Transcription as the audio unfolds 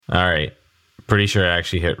All right. Pretty sure I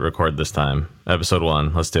actually hit record this time. Episode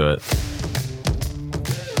 1. Let's do it.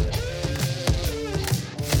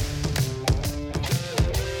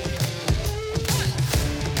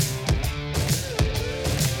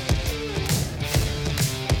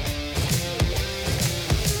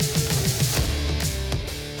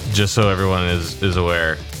 Just so everyone is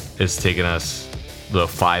aware, it's taken us about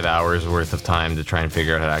 5 hours worth of time to try and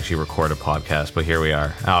figure out how to actually record a podcast, but here we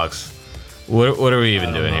are. Alex, what are we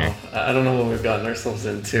even doing here? I don't know what we've gotten ourselves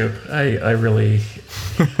into. I'm really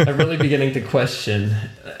beginning to question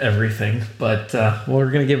everything, but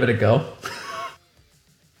we're gonna give it a go.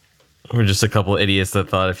 We're just a couple of idiots that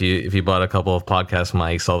thought if you bought a couple of podcast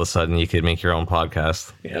mics, all of a sudden you could make your own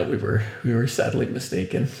podcast. Yeah, we were sadly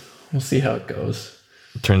mistaken. We'll see how it goes.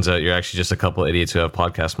 Turns out you're actually just a couple of idiots who have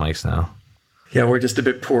podcast mics now. Yeah, we're just a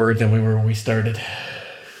bit poorer than we were when we started.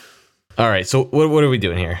 All right, so what are we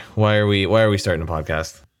doing here? Why are we starting a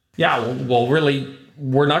podcast? Yeah, well, really,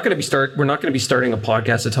 we're not going to be starting a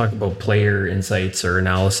podcast to talk about player insights or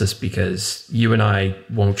analysis because you and I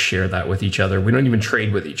won't share that with each other. We don't even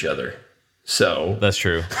trade with each other. So that's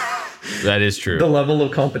true. That is true. The level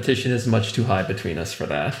of competition is much too high between us for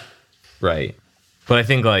that. Right. But I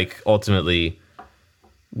think ultimately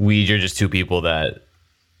we're just two people that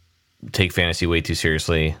take fantasy way too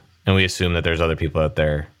seriously, and we assume that there's other people out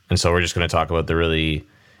there. And so we're just going to talk about the really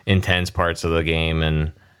intense parts of the game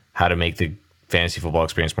and how to make the fantasy football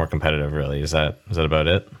experience more competitive, really. Is that about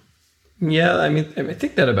it? Yeah, I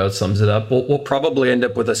think that about sums it up. We'll probably end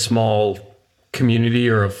up with a small community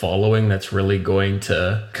or a following that's really going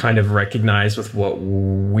to kind of recognize with what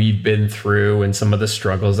we've been through and some of the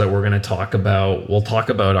struggles that we're going to talk about. We'll talk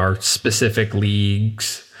about our specific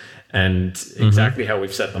leagues and exactly how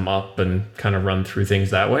we've set them up and kind of run through things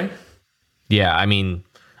that way. Yeah,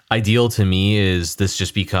 ideal to me is this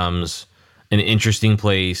just becomes an interesting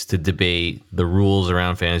place to debate the rules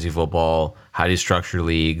around fantasy football, how to structure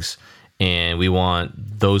leagues, and we want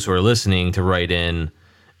those who are listening to write in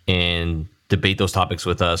and debate those topics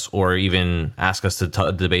with us, or even ask us to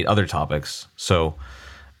debate other topics. So,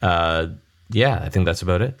 I think that's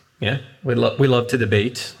about it. Yeah, we love to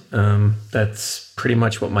debate. That's pretty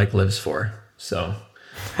much what Mike lives for. So,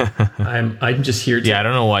 I'm just here to. Yeah, I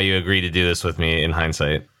don't know why you agreed to do this with me in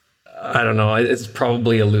hindsight. I don't know. It's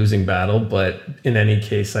probably a losing battle, but in any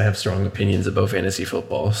case, I have strong opinions about fantasy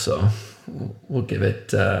football. So, we'll give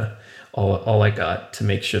it all I got to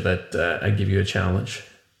make sure that I give you a challenge.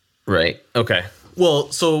 Right. Okay.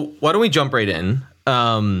 Well, so why don't we jump right in?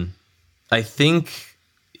 I think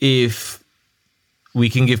if we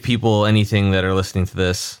can give people anything that are listening to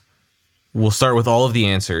this, we'll start with all of the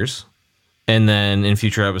answers. And then in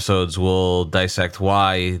future episodes, we'll dissect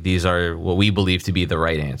why these are what we believe to be the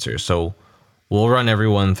right answers. So we'll run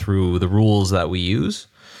everyone through the rules that we use.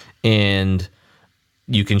 And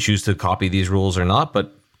you can choose to copy these rules or not,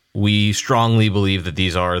 but we strongly believe that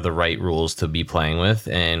these are the right rules to be playing with,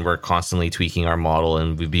 and we're constantly tweaking our model,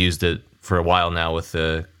 and we've used it for a while now with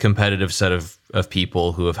a competitive set of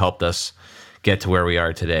people who have helped us get to where we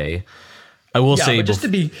are today. I will say, but just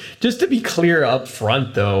to be clear up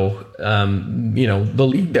front, though, the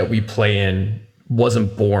league that we play in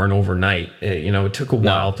wasn't born overnight. It took a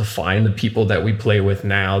while to find the people that we play with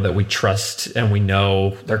now that we trust and we know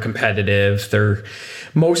they're competitive.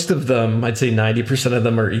 Most of them, I'd say 90% of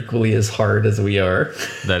them, are equally as hard as we are.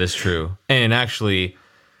 That is true. And actually,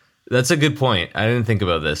 that's a good point. I didn't think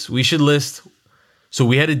about this. We should list. So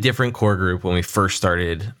we had a different core group when we first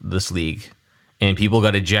started this league, and people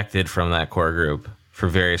got ejected from that core group for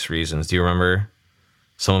various reasons. Do you remember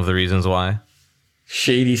some of the reasons why?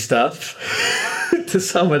 Shady stuff. To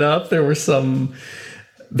sum it up, there was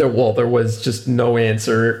just no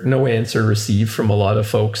answer received from a lot of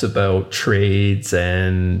folks about trades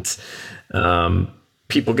and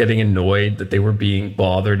people getting annoyed that they were being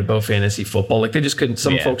bothered about fantasy football. Like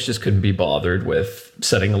folks just couldn't be bothered with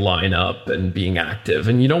setting a lineup and being active.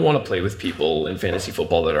 And you don't want to play with people in fantasy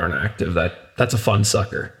football that aren't active. That's a fun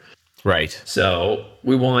sucker. Right. So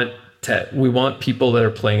we want people that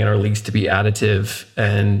are playing in our leagues to be additive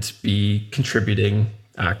and be contributing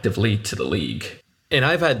actively to the league. And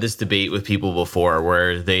I've had this debate with people before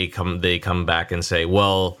where they come back and say,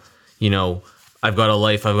 well, I've got a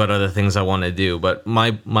life, I've got other things I want to do. But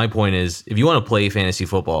my point is, if you want to play fantasy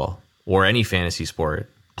football or any fantasy sport,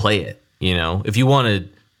 play it. If you want to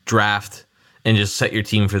draft and just set your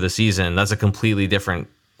team for the season, that's a completely different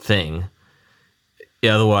thing.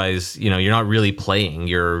 Otherwise, you're not really playing.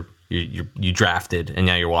 You drafted and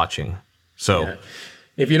now you're watching. So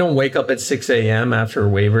If you don't wake up at 6 a.m. after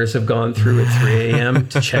waivers have gone through at 3 a.m.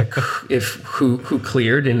 to check if who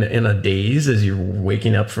cleared in a daze as you're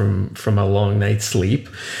waking up from a long night's sleep,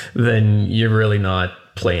 then you're really not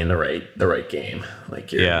playing the right game.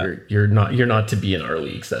 Like you're not to be in our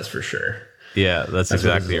leagues, that's for sure. Yeah, that's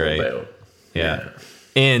exactly right. Yeah.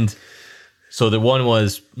 And so the one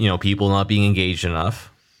was, people not being engaged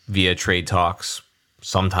enough via trade talks,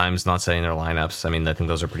 sometimes not setting their lineups. I mean, I think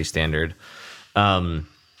those are pretty standard.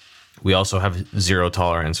 We also have zero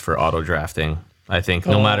tolerance for auto drafting. I think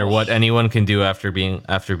no matter what anyone can do after being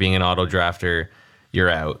an auto drafter, you're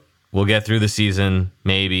out. We'll get through the season,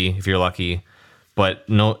 maybe, if you're lucky. But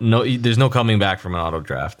no, there's no coming back from an auto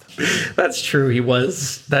draft. That's true. He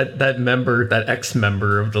was that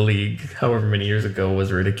ex-member of the league, however many years ago,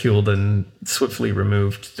 was ridiculed and swiftly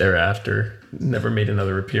removed thereafter. Never made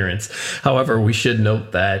another appearance. However, we should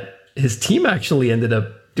note that his team actually ended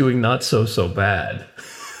up doing not so bad.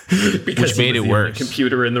 Because which made it worse.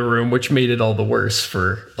 Computer in the room, which made it all the worse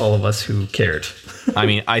for all of us who cared. I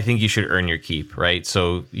mean, I think you should earn your keep, right?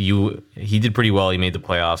 So he did pretty well. He made the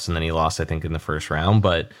playoffs, and then he lost, I think, in the first round.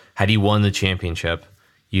 But had he won the championship,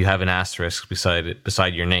 you have an asterisk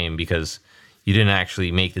beside your name because you didn't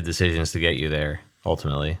actually make the decisions to get you there.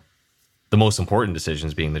 Ultimately, the most important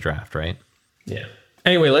decisions being the draft, right? Yeah.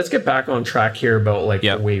 Anyway, let's get back on track here about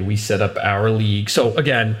the way we set up our league. So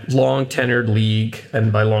again, long tenured league,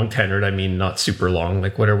 and by long tenured I mean not super long.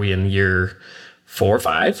 Like, what are we in, year 4 or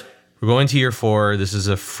 5? We're going to year 4. This is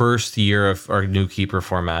the first year of our new keeper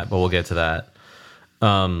format, but we'll get to that.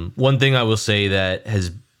 One thing I will say that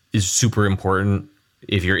is super important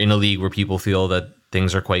if you're in a league where people feel that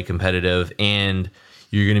things are quite competitive and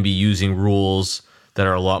you're going to be using rules that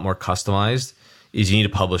are a lot more customized, is you need to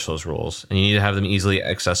publish those rules and you need to have them easily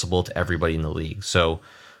accessible to everybody in the league. So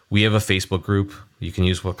we have a Facebook group. You can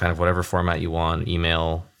use whatever format you want,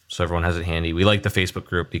 email, so everyone has it handy. We like the Facebook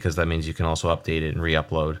group because that means you can also update it and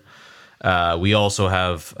re-upload. We also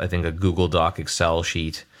have, I think, a Google Doc Excel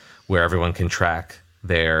sheet where everyone can track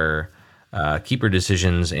their keeper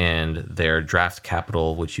decisions and their draft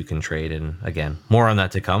capital, which you can trade. And again, more on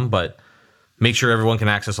that to come, but make sure everyone can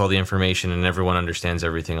access all the information and everyone understands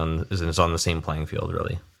everything is on the same playing field,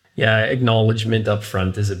 really. Yeah, acknowledgement up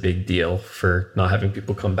front is a big deal for not having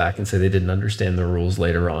people come back and say they didn't understand the rules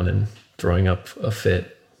later on and throwing up a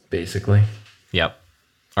fit, basically. Yep.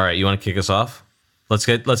 All right, you want to kick us off? Let's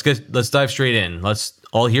dive straight in. Let's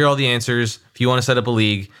all hear all the answers. If you want to set up a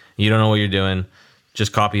league, you don't know what you're doing,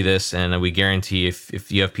 just copy this, and we guarantee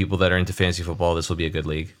if you have people that are into fantasy football, this will be a good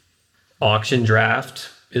league. Auction draft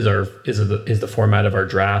is the format of our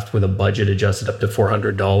draft with a budget adjusted up to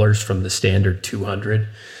 $400 from the standard $200.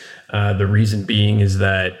 The reason being is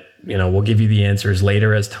that, we'll give you the answers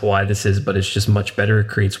later as to why this is, but it's just much better. It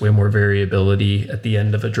creates way more variability at the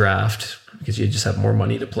end of a draft because you just have more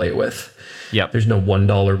money to play with. Yep. There's no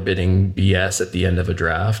 $1 bidding BS at the end of a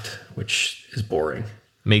draft, which is boring.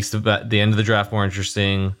 Makes the end of the draft more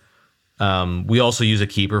interesting. We also use a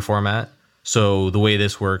keeper format. So the way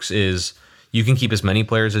this works is you can keep as many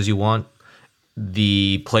players as you want.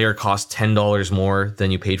 The player costs $10 more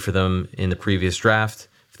than you paid for them in the previous draft.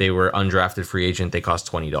 If they were undrafted free agent, they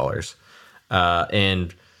cost $20.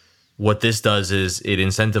 And what this does is it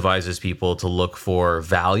incentivizes people to look for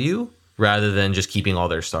value rather than just keeping all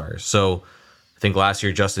their stars. So I think last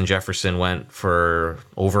year Justin Jefferson went for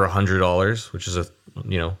over $100, which is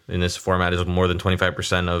in this format is more than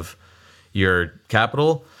 25% of your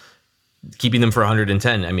capital. Keeping them for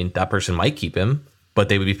 110, I mean, that person might keep him, but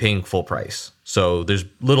they would be paying full price. So there's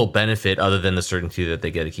little benefit other than the certainty that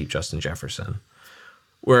they get to keep Justin Jefferson.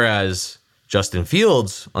 Whereas Justin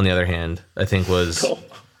Fields, on the other hand, I think was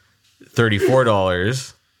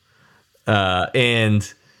 $34.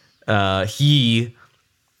 And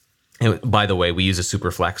by the way, we use a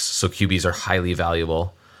super flex, so QBs are highly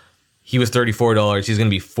valuable. He was $34. He's going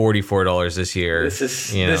to be $44 this year. This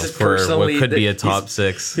is for what could be a top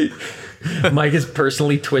 6. Mike is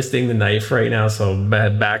personally twisting the knife right now. So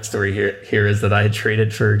bad backstory here is that I had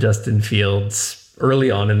traded for Justin Fields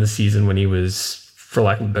early on in the season when he was, for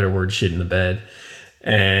lack of a better word, shit in the bed.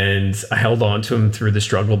 And I held on to him through the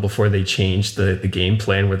struggle before they changed the game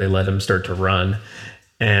plan where they let him start to run.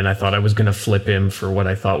 And I thought I was going to flip him for what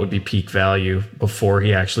I thought would be peak value before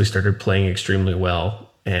he actually started playing extremely well.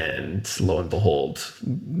 And lo and behold,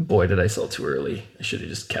 boy, did I sell too early. I should have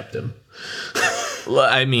just kept him.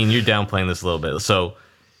 I mean, you're downplaying this a little bit. So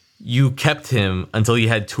you kept him until you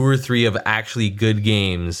had 2 or 3 of actually good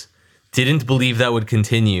games, didn't believe that would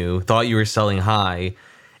continue, thought you were selling high,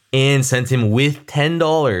 and sent him with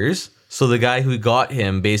 $10. So the guy who got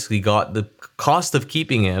him basically got the cost of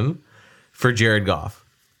keeping him for Jared Goff.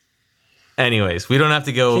 Anyways, we don't have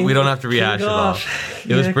to go. We don't have to rehash it all.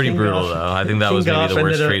 It was pretty brutal, though. I think that was maybe the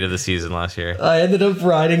worst trade of the season last year. I ended up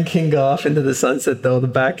riding King Goff into the sunset, though. The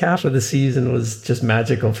back half of the season was just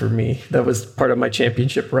magical for me. That was part of my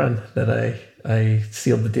championship run that I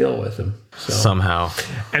sealed the deal with him. So. Somehow.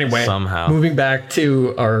 Anyway, moving back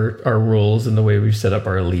to our rules and the way we've set up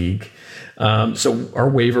our league. So our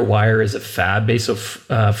waiver wire is a fab base of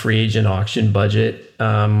free agent auction budget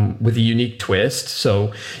with a unique twist.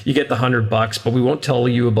 So you get the $100, but we won't tell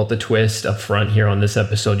you about the twist up front here on this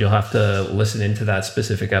episode. You'll have to listen into that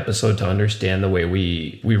specific episode to understand the way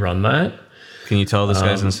we run that. Can you tell this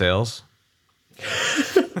guy's in sales?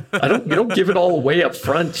 You don't give it all away up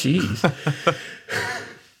front. Jeez.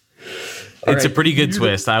 It's a pretty good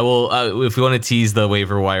twist. I will, if we want to tease the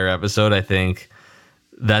waiver wire episode, I think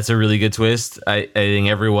that's a really good twist. I think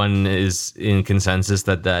everyone is in consensus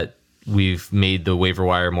that we've made the waiver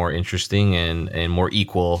wire more interesting and more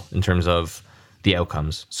equal in terms of the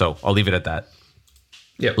outcomes. So I'll leave it at that.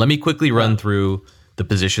 Yep. Let me quickly run through the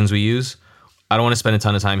positions we use. I don't want to spend a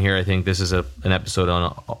ton of time here. I think this is an episode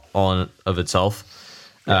on of itself.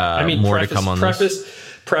 More to come on this.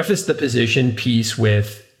 Preface the position piece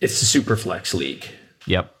with it's a super flex league.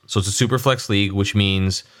 Yep. So it's a super flex league, which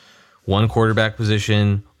means one quarterback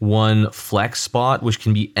position, one flex spot, which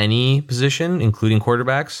can be any position, including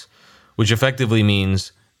quarterbacks, which effectively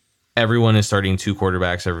means everyone is starting two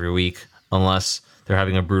quarterbacks every week unless they're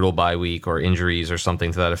having a brutal bye week or injuries or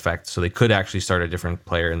something to that effect. So they could actually start a different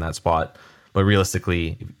player in that spot. But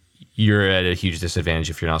realistically, you're at a huge disadvantage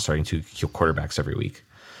if you're not starting two quarterbacks every week.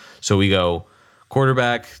 So we go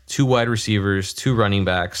quarterback, two wide receivers, two running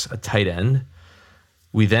backs, a tight end.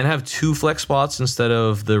 We then have two flex spots instead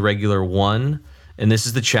of the regular one. And this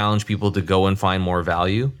is to challenge people to go and find more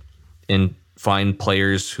value and find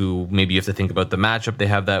players who maybe you have to think about the matchup they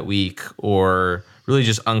have that week or really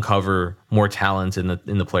just uncover more talent in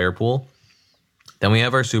the player pool. Then we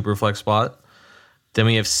have our super flex spot. Then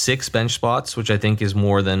we have 6 bench spots, which I think is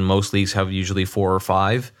more than most leagues have, usually 4 or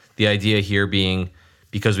 5. The idea here being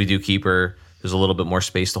because we do keeper, there's a little bit more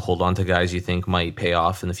space to hold on to guys you think might pay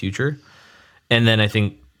off in the future. And then I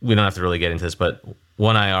think we don't have to really get into this, but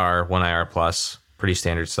one IR plus, pretty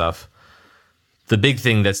standard stuff. The big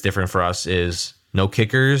thing that's different for us is no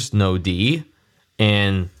kickers, no D.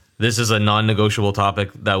 And this is a non-negotiable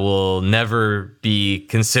topic that will never be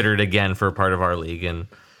considered again for a part of our league. And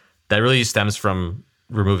that really stems from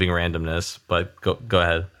removing randomness, but go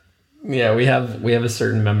ahead. Yeah, we have a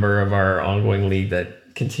certain member of our ongoing league that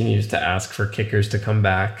continues to ask for kickers to come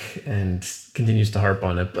back and continues to harp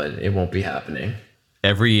on it, but it won't be happening.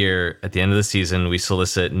 Every year at the end of the season, we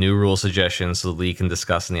solicit new rule suggestions so the league can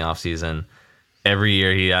discuss in the offseason. Every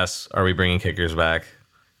year he asks, are we bringing kickers back?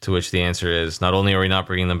 To which the answer is, not only are we not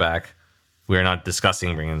bringing them back, we are not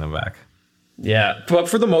discussing bringing them back. Yeah, but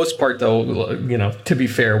for the most part, though, to be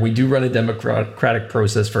fair, we do run a democratic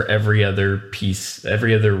process for every other piece,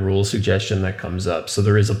 every other rule suggestion that comes up. So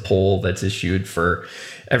there is a poll that's issued for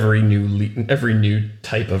every new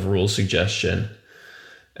type of rule suggestion.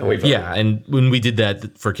 And and when we did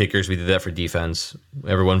that for kickers, we did that for defense.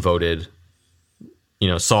 Everyone voted,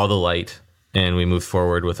 saw the light, and we moved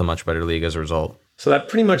forward with a much better league as a result. So that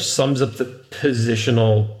pretty much sums up the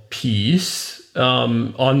positional piece.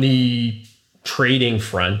 On the trading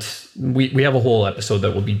front, we have a whole episode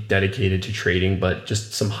that will be dedicated to trading, but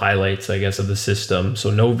just some highlights, I guess, of the system.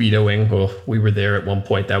 So no vetoing. Well, we were there at one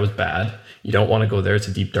point. That was bad. You don't want to go there. It's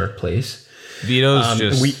a deep, dark place.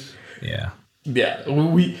 Vetoes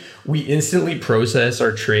we instantly process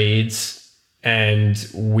our trades, and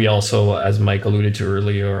we also, as Mike alluded to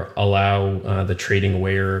earlier, allow the trading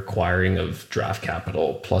away or acquiring of draft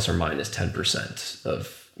capital plus or minus 10%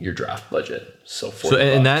 of your draft budget.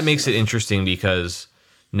 And that makes it interesting because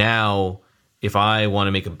now if I want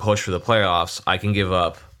to make a push for the playoffs, I can give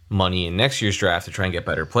up money in next year's draft to try and get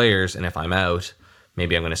better players. And if I'm out,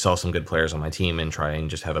 maybe I'm going to sell some good players on my team and try and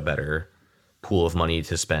just have a better pool of money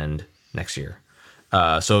to spend next year.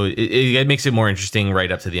 So it makes it more interesting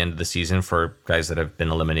right up to the end of the season for guys that have been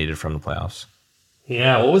eliminated from the playoffs.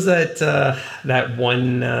 Yeah, what was that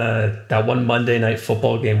one Monday night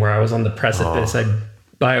football game where I was on the precipice?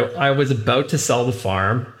 I was about to sell the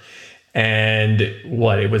farm, and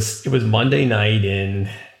it was Monday night in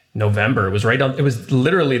November. It was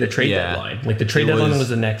literally the trade deadline. Like the trade deadline was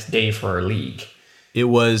the next day for our league.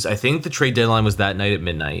 I think the trade deadline was that night at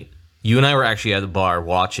midnight. You and I were actually at the bar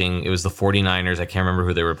watching. It was the 49ers. I can't remember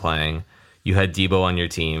who they were playing. You had Debo on your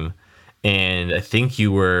team, and I think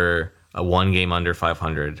you were a 1 game under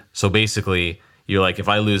 500. So basically, you're like, if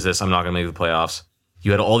I lose this, I'm not going to make the playoffs. You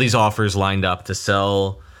had all these offers lined up to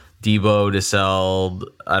sell Debo to sell,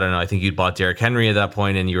 I don't know, I think you'd bought Derrick Henry at that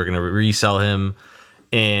point and you were going to resell him.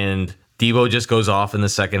 And Debo just goes off in the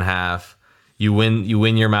second half. You win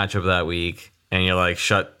your matchup that week and you're like,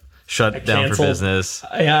 shut down for business.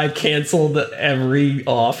 I canceled every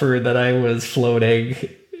offer that I was floating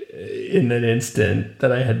in an instant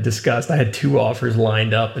that I had discussed. I had 2 offers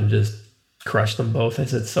lined up and just crushed them both. I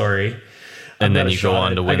said, sorry. And then you go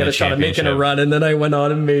on to win the championship. I got a shot at making a run, and then I went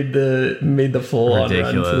on and made the full on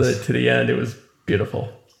run to the end. It was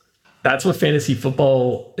beautiful. That's what fantasy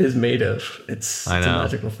football is made of. It's a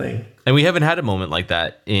magical thing. And we haven't had a moment like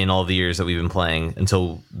that in all the years that we've been playing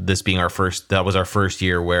until this being that was our first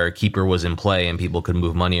year where keeper was in play and people could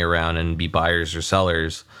move money around and be buyers or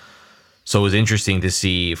sellers. So it was interesting to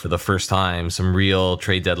see for the first time some real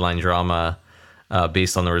trade deadline drama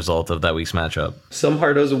based on the result of that week's matchup. Some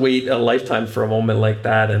Hardos wait a lifetime for a moment like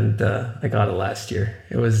that, and I got it last year.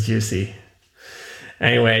 It was juicy.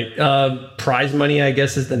 Anyway, prize money, I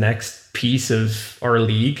guess, is the next piece of our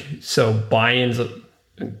league. So buy-ins, do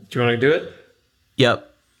you want to do it?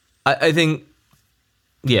 Yep. I think,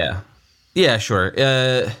 yeah, sure.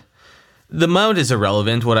 The amount is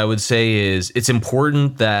irrelevant. What I would say is it's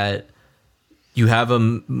important that you have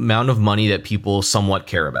an amount of money that people somewhat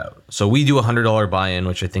care about. So we do $100 buy-in,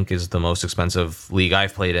 which I think is the most expensive league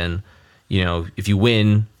I've played in. You know, if you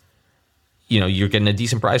win, you know, you're getting a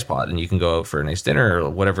decent prize pot and you can go out for a nice dinner or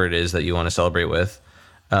whatever it is that you want to celebrate with.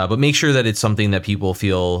 But make sure that it's something that people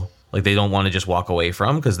feel like they don't want to just walk away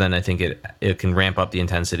from, because then I think it can ramp up the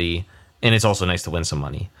intensity, and it's also nice to win some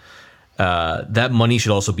money. That money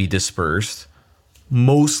should also be dispersed,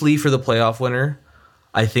 mostly for the playoff winner.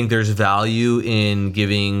 I think there's value in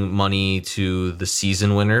giving money to the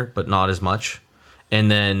season winner, but not as much.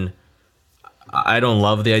 And then I don't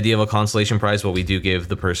love the idea of a consolation prize, but we do give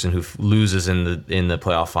the person who loses in the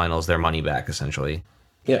playoff finals their money back, essentially.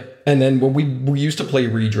 Yeah, and then when we used to play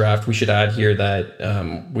redraft, we should add here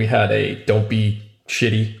that we had a don't be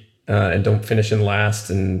shitty and don't finish in last,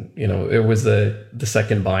 and you know it was the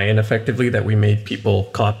second buy-in effectively that we made people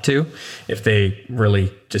cop to. If they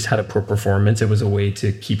really just had a poor performance, it was a way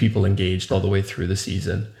to keep people engaged all the way through the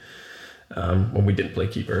season when we didn't play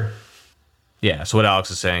keeper. Yeah, so what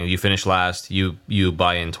Alex is saying, you finish last, you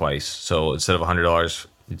buy in twice. So instead of $100,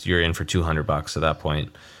 you're in for $200 at that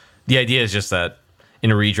point. The idea is just that in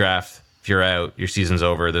a redraft, if you're out, your season's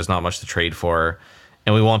over, there's not much to trade for.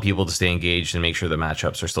 And we want people to stay engaged and make sure the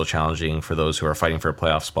matchups are still challenging for those who are fighting for a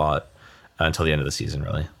playoff spot until the end of the season,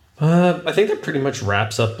 really. I think that pretty much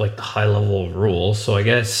wraps up like the high level rules. So I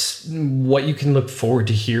guess what you can look forward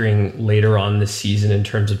to hearing later on this season in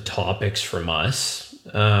terms of topics from us.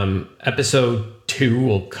 Episode 2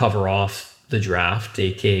 will cover off the draft,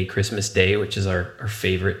 aka Christmas Day, which is our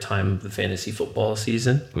favorite time of the fantasy football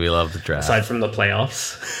season. We love the draft. Aside from the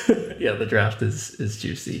playoffs. Yeah, the draft is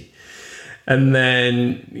juicy. And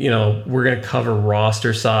then, you know, we're going to cover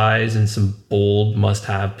roster size and some bold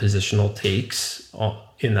must-have positional takes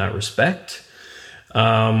in that respect.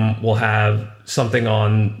 We'll have something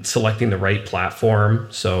on selecting the right platform.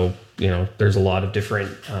 So, you know, there's a lot of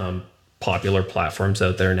different popular platforms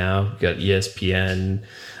out there now. You've got ESPN,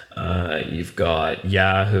 you've got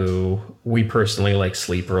Yahoo. We personally like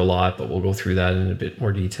Sleeper a lot, but we'll go through that in a bit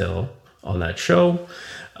more detail on that show.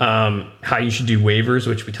 How you should do waivers,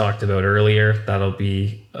 which we talked about earlier. That'll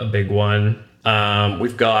be a big one.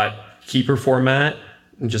 We've got keeper format,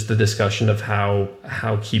 and just the discussion of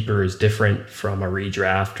how keeper is different from a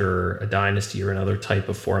redraft or a dynasty or another type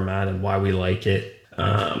of format and why we like it.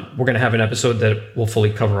 We're going to have an episode that will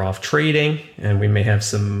fully cover off trading, and we may have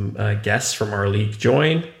some guests from our league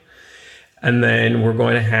join. And then we're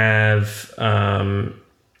going to have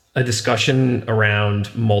a discussion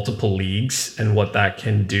around multiple leagues and what that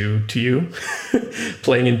can do to you.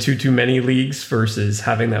 Playing in too many leagues versus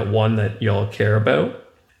having that one that y'all care about.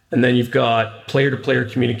 And then you've got player-to-player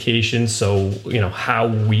communication. So, you know, how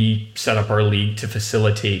we set up our league to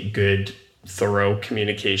facilitate good, thorough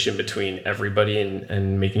communication between everybody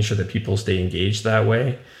and making sure that people stay engaged that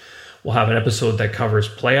way. We'll have an episode that covers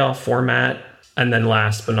playoff format. And then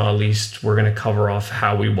last but not least, we're going to cover off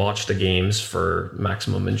how we watch the games for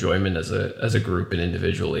maximum enjoyment as a group and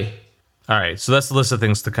individually. All right, so that's the list of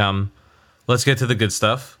things to come. Let's get to the good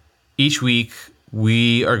stuff. Each week,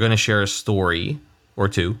 we are going to share a story or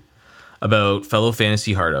two about fellow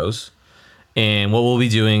fantasy hardos. And what we'll be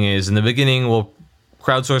doing is, in the beginning, we'll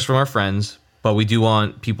crowdsource from our friends, but we do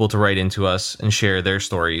want people to write into us and share their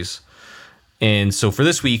stories. And so for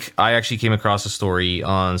this week, I actually came across a story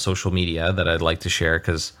on social media that I'd like to share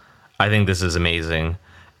because I think this is amazing.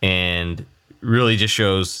 And really just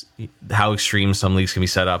shows how extreme some leagues can be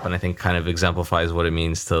set up, and I think kind of exemplifies what it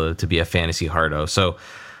means to be a fantasy hardo. So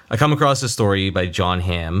I come across this story by John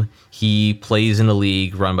Hamm. He plays in a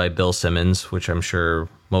league run by Bill Simmons, which I'm sure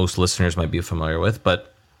most listeners might be familiar with.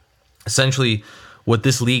 But essentially, what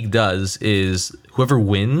this league does is whoever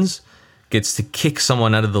wins gets to kick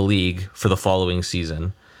someone out of the league for the following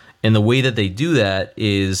season. And the way that they do that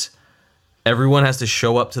is everyone has to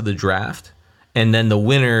show up to the draft, and then the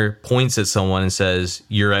winner points at someone and says,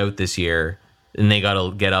 "You're out this year." And they got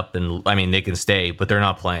to get up and, I mean, they can stay, but they're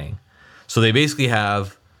not playing. So they basically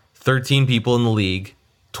have 13 people in the league,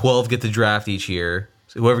 12 get to draft each year.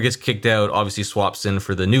 So whoever gets kicked out obviously swaps in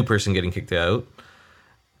for the new person getting kicked out.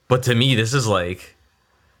 But to me, this is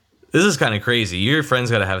kind of crazy. Your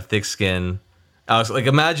friend's got to have thick skin. Alex, like,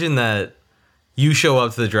 imagine that you show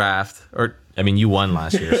up to the draft, or, I mean, you won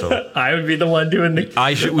last year, so I would be the one doing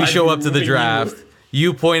the... we show up to the draft.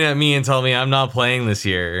 You point at me and tell me I'm not playing this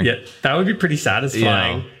year. Yeah, that would be pretty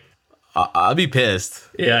satisfying. I'll be pissed.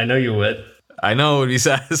 Yeah, I know you would. I know it would be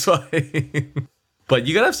satisfying. But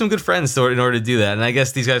you got to have some good friends in order to do that. And I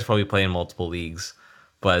guess these guys probably play in multiple leagues.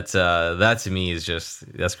 But that to me is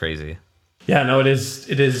that's crazy. Yeah, no, it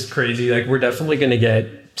is crazy. Like, we're definitely going to get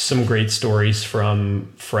some great stories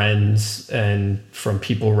from friends and from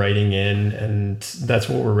people writing in, and that's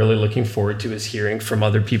what we're really looking forward to, is hearing from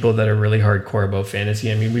other people that are really hardcore about fantasy.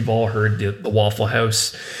 I mean, we've all heard the Waffle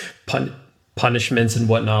House punishments and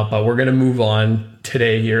whatnot, but we're going to move on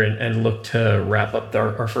today here and look to wrap up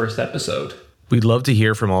our first episode. We'd love to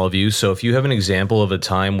hear from all of you. So if you have an example of a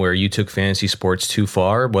time where you took fantasy sports too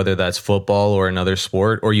far, whether that's football or another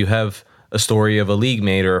sport, or you have a story of a league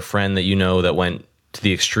mate or a friend that you know that went to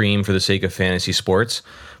the extreme for the sake of fantasy sports,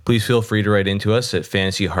 please feel free to write into us at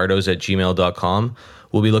fantasyhardos@gmail.com.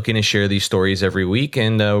 We'll be looking to share these stories every week,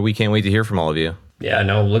 and we can't wait to hear from all of you. Yeah,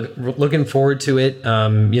 no, looking forward to it.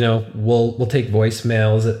 We'll take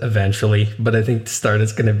voicemails eventually, but I think to start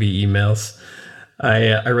it's going to be emails.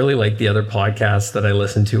 I really like the other podcasts that I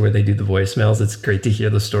listen to where they do the voicemails. It's great to hear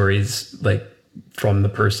the stories, like, from the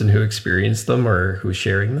person who experienced them or who's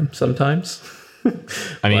sharing them sometimes.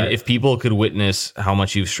 I mean, if people could witness how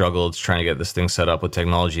much you've struggled trying to get this thing set up with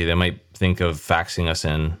technology, they might think of faxing us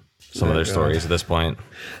in some of their stories at this point.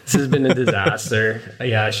 This has been a disaster.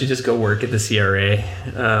 Yeah, I should just go work at the CRA,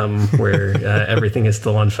 where everything is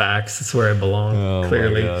still on fax. That's where I belong,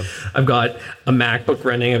 clearly. I've got a MacBook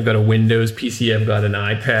running. I've got a Windows PC. I've got an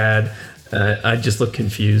iPad. I just look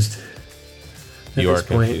confused. You are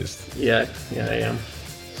confused. Yeah, I am.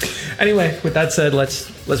 Anyway, with that said, let's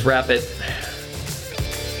wrap it.